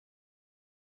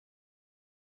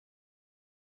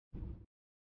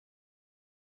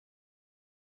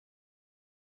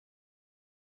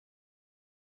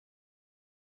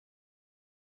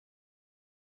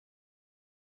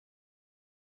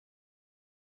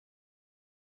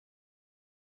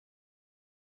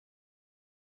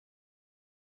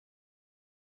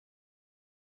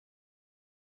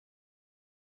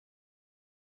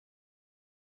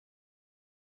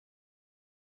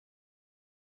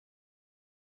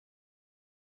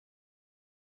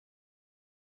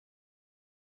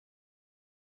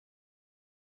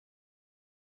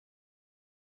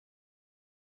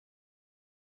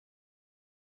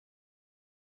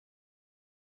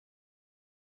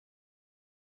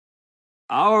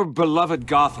Our beloved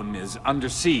Gotham is under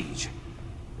siege.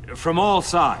 From all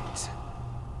sides.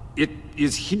 It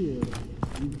is here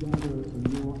we gather in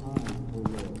your eyes, O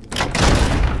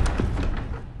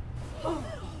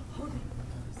Lord.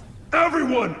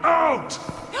 Everyone, out!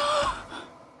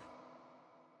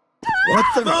 What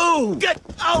the? Move! Get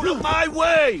out of my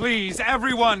way! Please,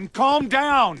 everyone, calm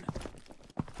down!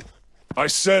 I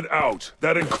said out.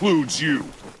 That includes you.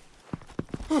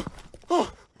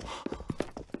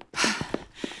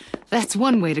 That's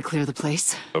one way to clear the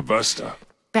place. Avesta.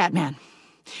 Batman.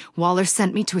 Waller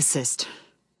sent me to assist.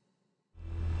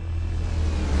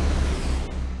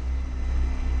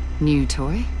 New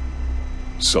toy?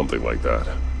 Something like that.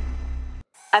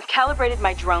 I've calibrated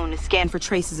my drone to scan for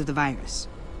traces of the virus.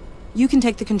 You can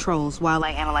take the controls while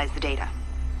I analyze the data.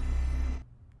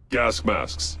 Gas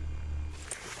masks.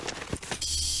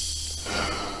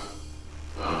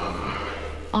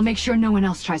 I'll make sure no one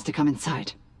else tries to come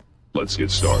inside. Let's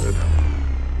get started.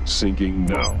 Syncing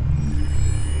now.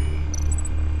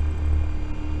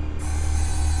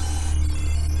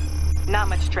 Not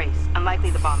much trace.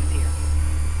 Unlikely the bomb is here.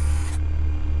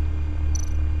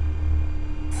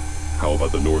 How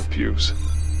about the north pews?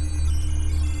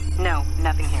 No,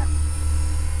 nothing here.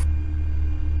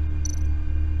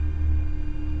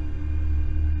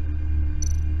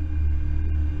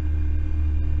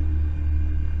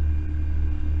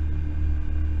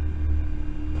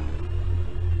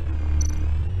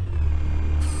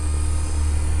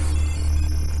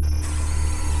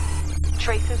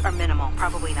 Traces are minimal.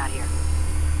 Probably not here.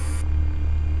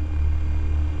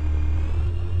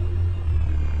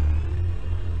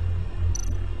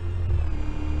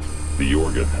 The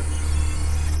organ.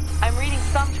 I'm reading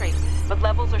some traces, but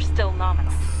levels are still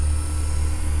nominal.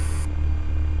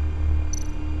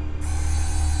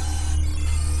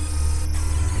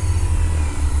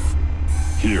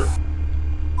 Here.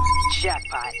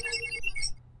 Jackpot.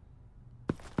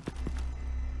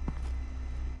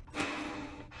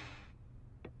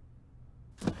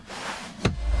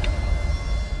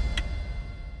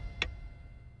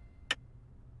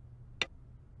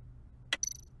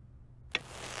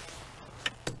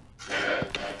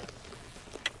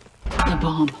 The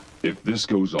bomb. If this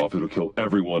goes off, it'll kill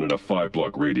everyone in a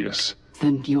 5-block radius.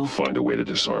 Then you'll... Find a way to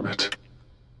disarm it.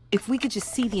 If we could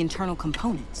just see the internal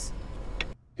components.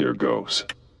 Here goes.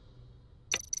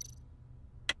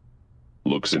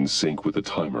 Looks in sync with the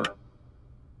timer.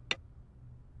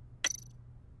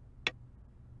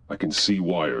 I can see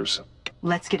wires.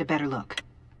 Let's get a better look.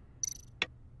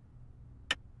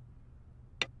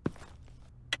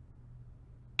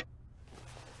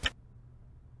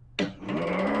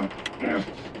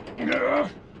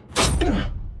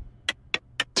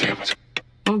 Damn it.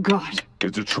 Oh, God.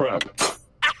 It's a trap.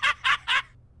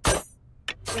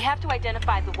 We have to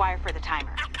identify the wire for the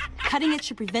timer. Cutting it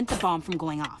should prevent the bomb from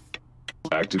going off.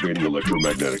 Activating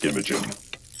electromagnetic imaging.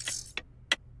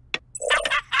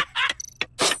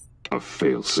 A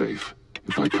failsafe.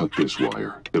 If I cut this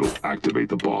wire, it'll activate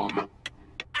the bomb.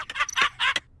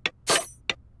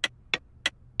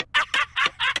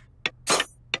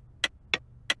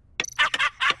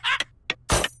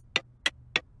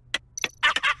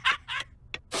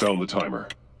 Found the timer.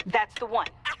 That's the one.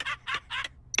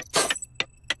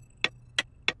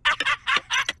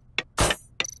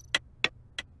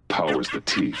 Powers the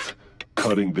teeth.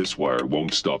 Cutting this wire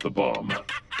won't stop the bomb.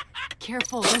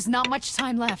 Careful, there's not much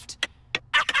time left.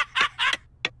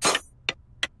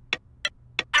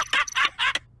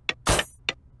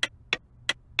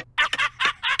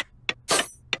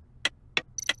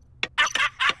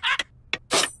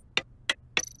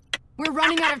 We're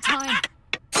running out of time.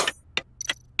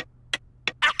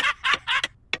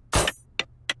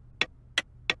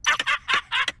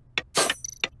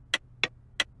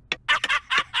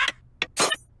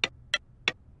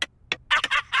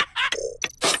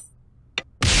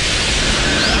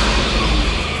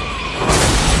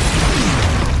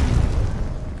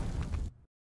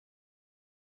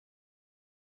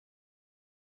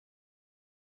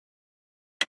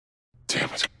 Damn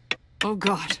it. Oh,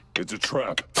 God. It's a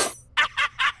trap.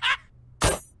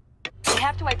 We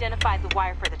have to identify the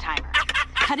wire for the timer.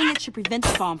 Cutting it should prevent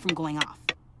the bomb from going off.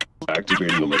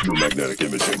 Activating electromagnetic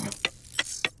imaging.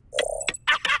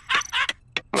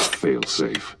 A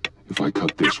failsafe. If I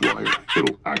cut this wire,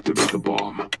 it'll activate the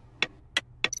bomb.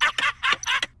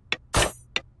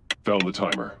 Found the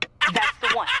timer. That's the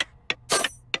one.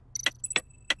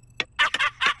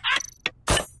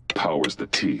 Powers the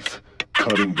teeth.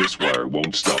 Cutting this wire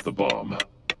won't stop the bomb.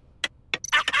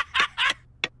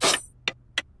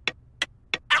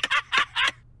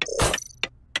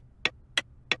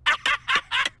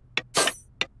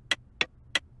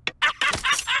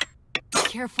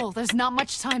 Careful, there's not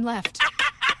much time left.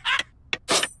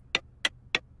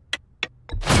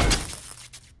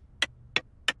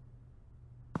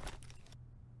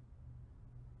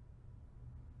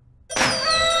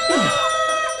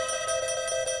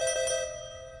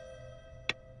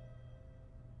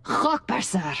 Akbar,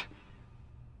 sir.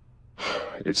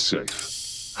 It's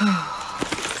safe.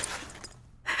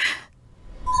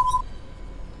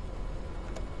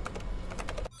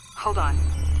 Hold on.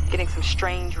 Getting some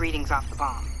strange readings off the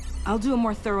bomb. I'll do a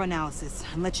more thorough analysis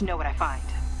and let you know what I find.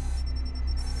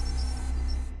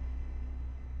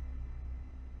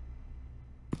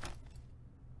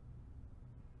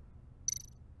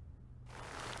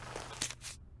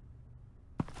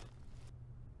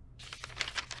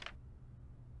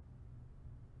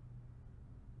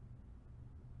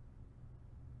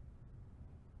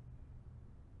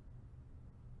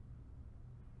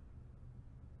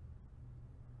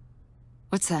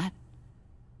 What's that?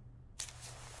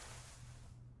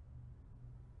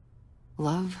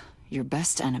 Love your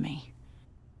best enemy.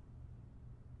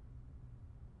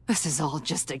 This is all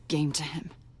just a game to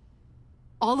him.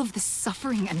 All of this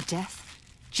suffering and death,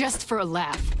 just for a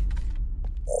laugh.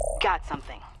 Got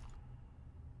something.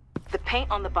 The paint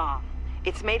on the bomb.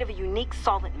 It's made of a unique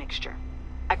solvent mixture.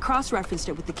 I cross-referenced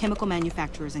it with the chemical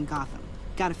manufacturers in Gotham.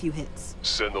 Got a few hits.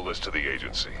 Send the list to the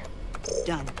agency.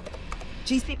 Done.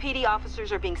 GCPD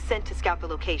officers are being sent to scout the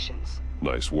locations.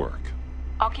 Nice work.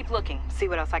 I'll keep looking, see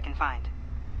what else I can find.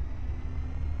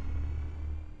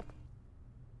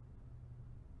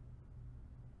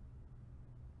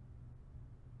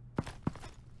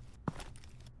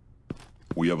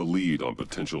 We have a lead on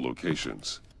potential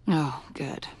locations. Oh,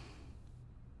 good.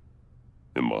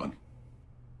 Iman.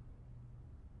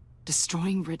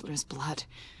 Destroying Riddler's blood.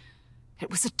 It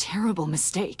was a terrible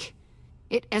mistake.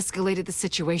 It escalated the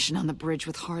situation on the bridge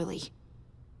with Harley.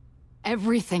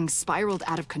 Everything spiraled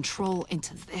out of control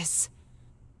into this.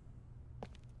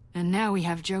 And now we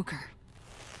have Joker.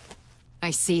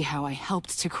 I see how I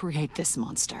helped to create this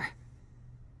monster.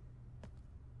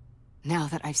 Now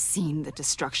that I've seen the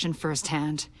destruction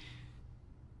firsthand...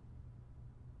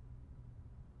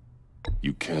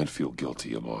 You can't feel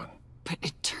guilty, Iman. But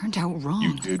it turned out wrong.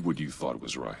 You did what you thought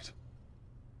was right.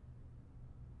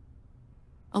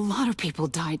 A lot of people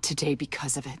died today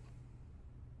because of it.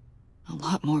 A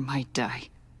lot more might die.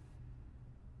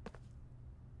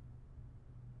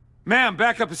 Ma'am,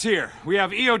 backup is here. We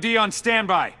have EOD on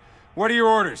standby. What are your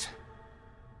orders?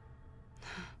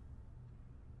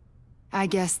 I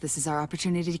guess this is our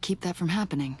opportunity to keep that from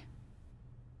happening.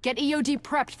 Get EOD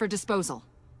prepped for disposal.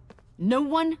 No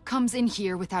one comes in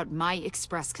here without my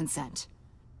express consent.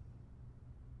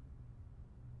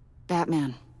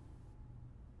 Batman.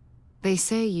 They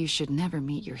say you should never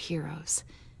meet your heroes.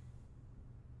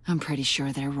 I'm pretty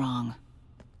sure they're wrong.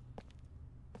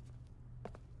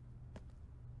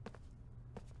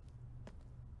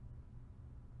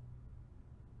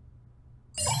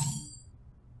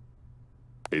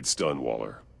 It's done,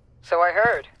 Waller. So I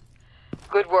heard.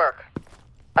 Good work.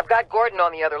 I've got Gordon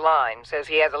on the other line, says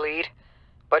he has a lead,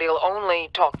 but he'll only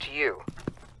talk to you.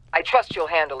 I trust you'll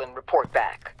handle and report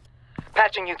back.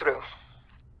 Patching you through.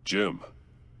 Jim.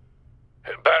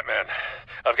 Hey, Batman,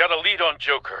 I've got a lead on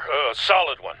Joker, a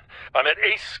solid one. I'm at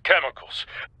Ace Chemicals.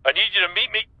 I need you to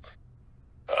meet me...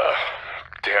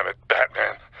 damn it,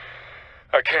 Batman.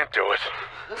 I can't do it.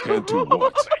 Can't do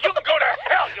what? You can go to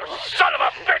hell, you son of a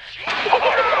bitch!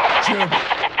 Jim!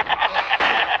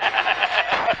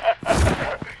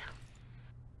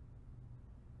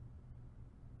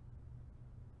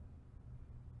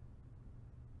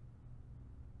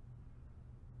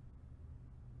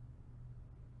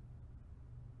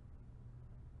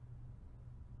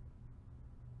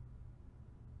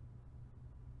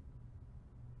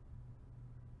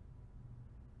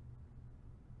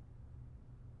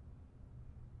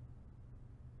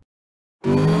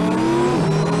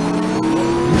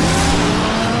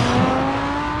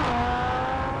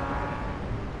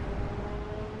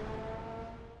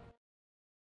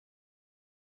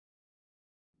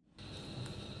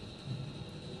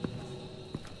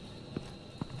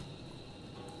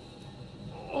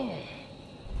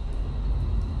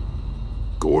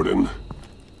 Gordon.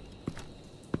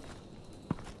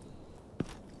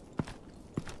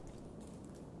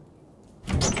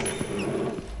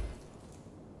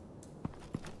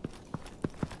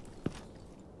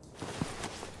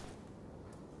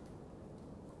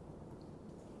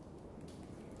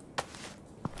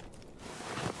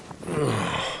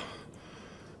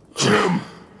 Jim!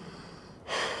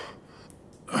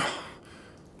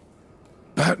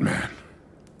 Batman.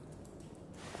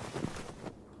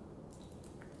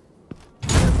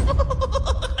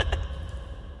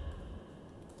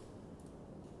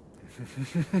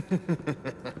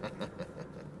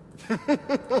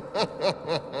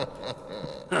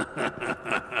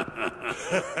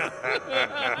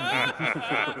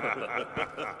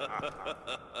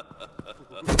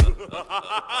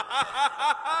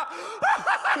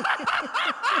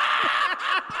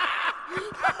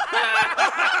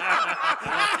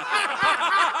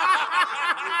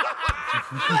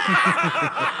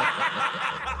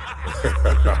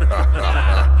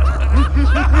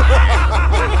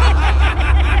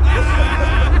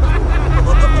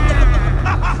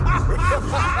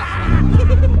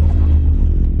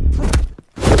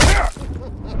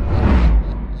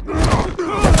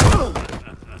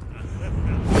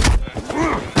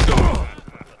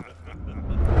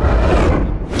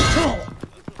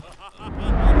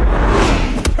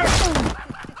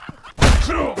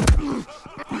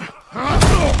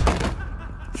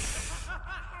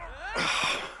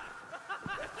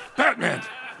 Batman!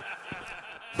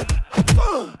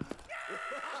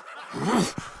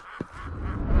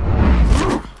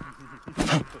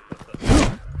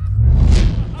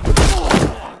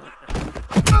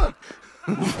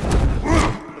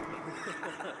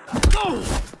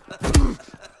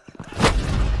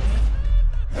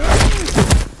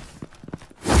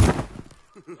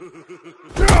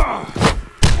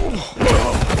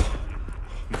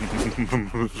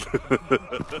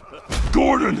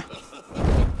 Gordon!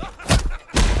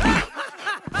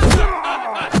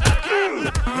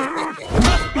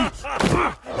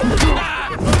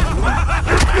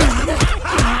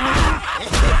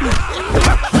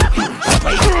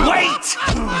 Wait!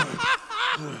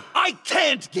 I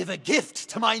can't give a gift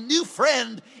to my new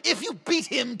friend if you beat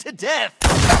him to death!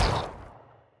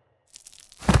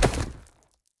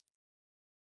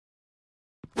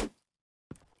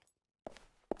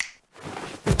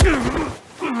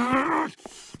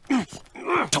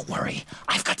 Don't worry,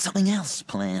 I've got something else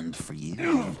planned for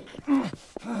you.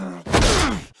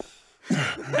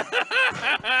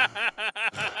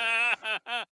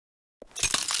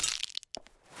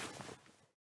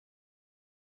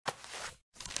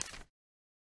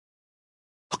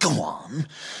 Go on,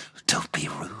 don't be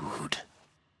rude.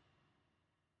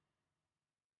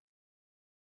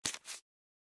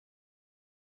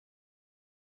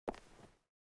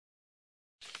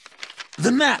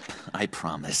 The map I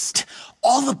promised.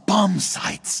 All the bomb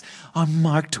sites are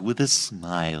marked with a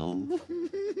smile.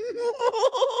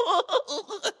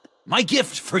 My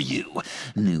gift for you,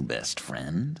 new best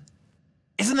friend.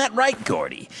 Isn't that right,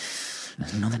 Gordy?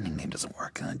 No, that nickname doesn't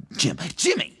work.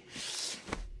 Jimmy!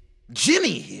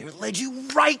 Jimmy here led you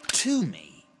right to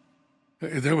me.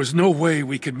 There was no way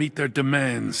we could meet their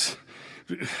demands.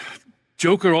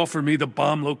 Joker offered me the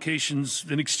bomb locations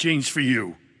in exchange for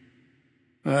you.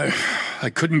 I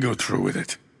couldn't go through with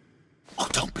it. Oh,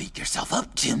 don't beat yourself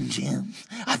up, Jim.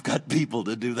 I've got people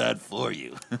to do that for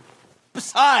you.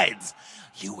 Besides,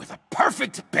 you were the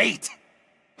perfect bait.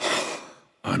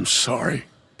 I'm sorry,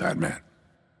 Batman.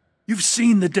 You've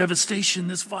seen the devastation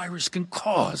this virus can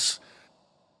cause.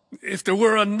 If there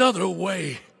were another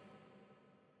way...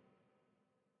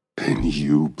 And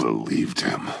you believed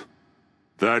him.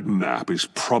 That map is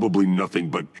probably nothing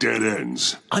but dead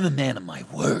ends. I'm a man of my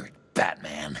word,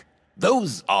 Batman.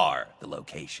 Those are the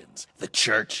locations. The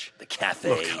church, the cafe.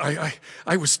 Look,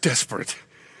 I was desperate.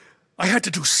 I had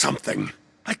to do something.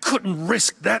 I couldn't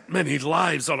risk that many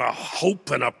lives on a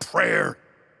hope and a prayer.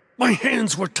 My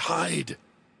hands were tied.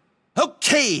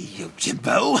 Okay, you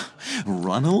Jimbo.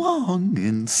 Run along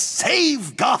and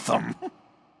save Gotham.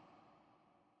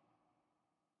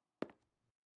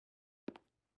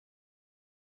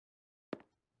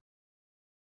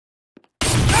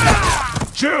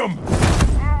 Jim!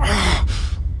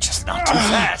 Just not too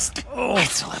fast. I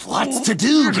still have lots to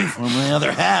do before my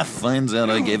other half finds out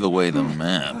I gave away the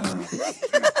map.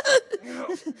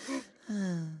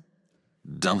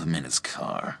 Dump him in his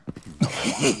car.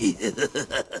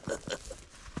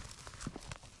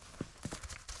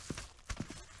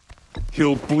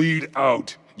 He'll bleed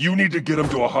out. You need to get him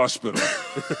to a hospital.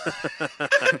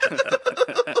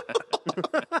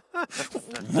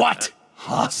 What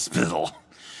hospital?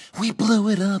 We blew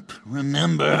it up,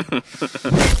 remember?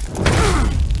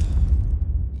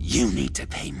 You need to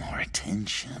pay more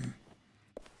attention.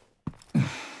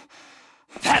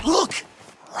 That look!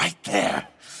 Right there.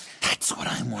 That's what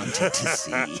I wanted to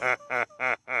see.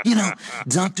 You know,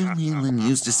 Dr. Leland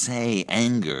used to say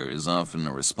anger is often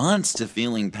a response to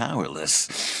feeling powerless.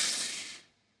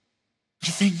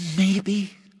 You think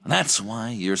maybe that's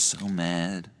why you're so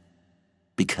mad?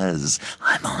 Because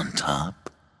I'm on top?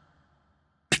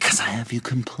 Because I have you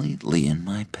completely in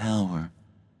my power?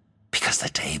 Because the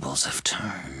tables have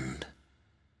turned?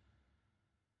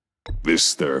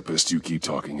 This therapist you keep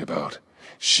talking about,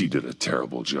 she did a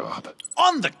terrible job.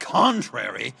 On the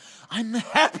contrary, I'm the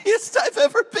happiest I've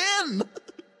ever been.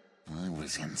 I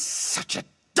was in such a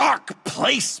dark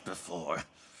place before.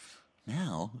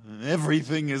 Now,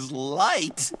 everything is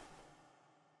light.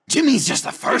 Jimmy's just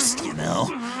the first, you know.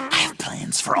 I have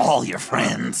plans for all your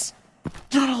friends.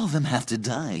 Not all of them have to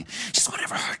die, just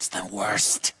whatever hurts them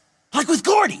worst. Like with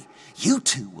Gordy, you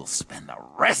two will spend the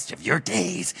rest of your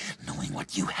days knowing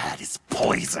what you had is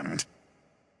poisoned.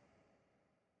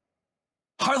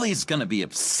 Harley's gonna be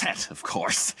upset, of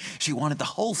course. She wanted the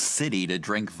whole city to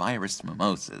drink virus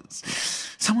mimosas.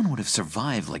 Someone would have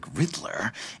survived like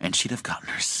Riddler, and she'd have gotten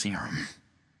her serum.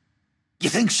 You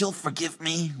think she'll forgive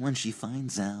me when she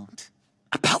finds out?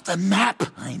 About the map,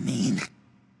 I mean.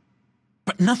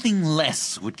 But nothing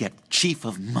less would get Chief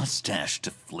of Mustache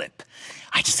to flip.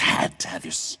 I just had to have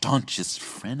your staunchest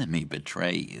frenemy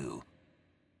betray you.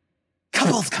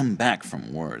 Couples come back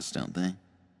from wars, don't they?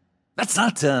 That's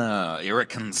not,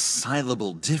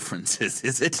 irreconcilable differences,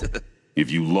 is it?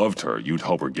 If you loved her, you'd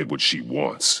help her get what she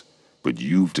wants. But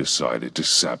you've decided to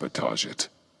sabotage it.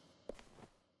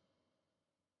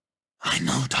 I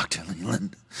know, Dr.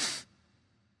 Leland.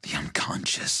 The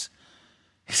unconscious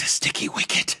is a sticky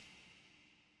wicket.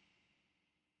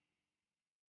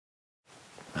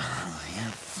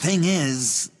 Yeah, thing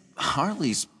is,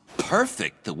 Harley's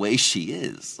perfect the way she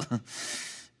is.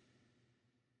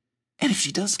 And if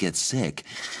she does get sick,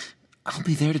 I'll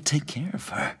be there to take care of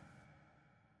her.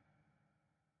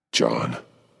 John.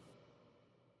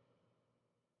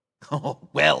 Oh,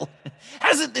 well,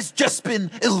 hasn't this just been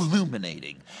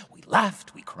illuminating? We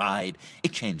laughed, we cried,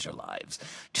 it changed our lives.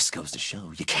 Just goes to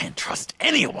show you can't trust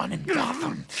anyone in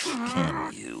Gotham,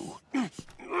 can you? But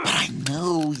I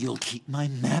know you'll keep my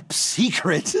map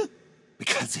secret.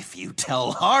 Because if you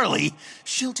tell Harley,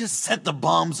 she'll just set the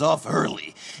bombs off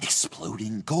early,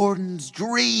 exploding Gordon's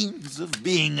dreams of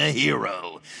being a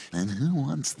hero. And who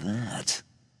wants that?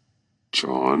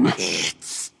 John.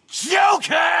 It's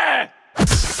Joker!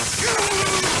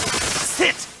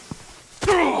 Sit!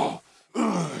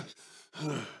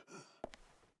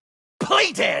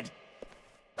 Play dead!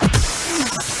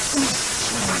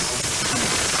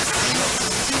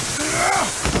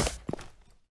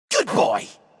 Good boy!